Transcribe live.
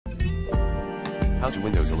How to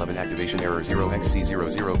Windows 11 Activation Error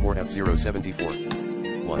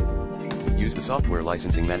 0xc004f074. 1. Use the Software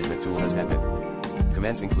Licensing Management tool as admin.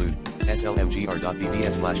 Commands include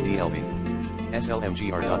slmgr.bbs/dlb,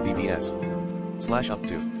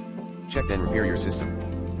 slmgr.bbs/up2. Check then repair your system.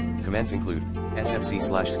 Commands include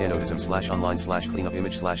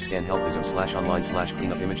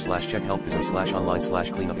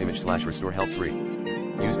sfc/scannotism/online/cleanupimage/scan-helpism/online/cleanupimage/restore-help 3.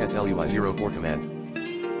 Use slui04 command.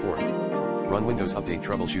 4. Run Windows Update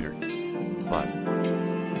Troubleshooter. 5.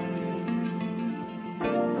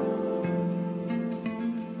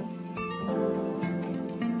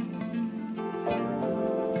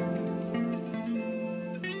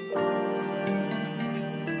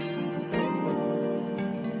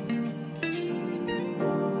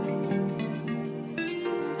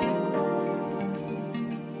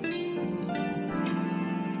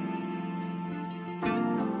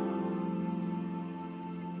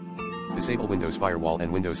 Disable Windows Firewall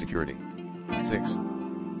and Windows Security. 6.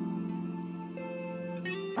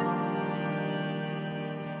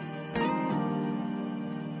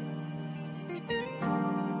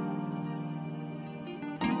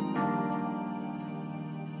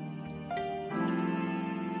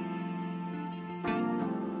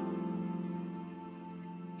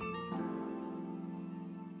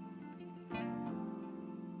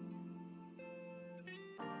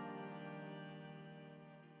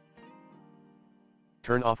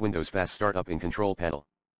 Turn off Windows Fast Startup in Control Panel.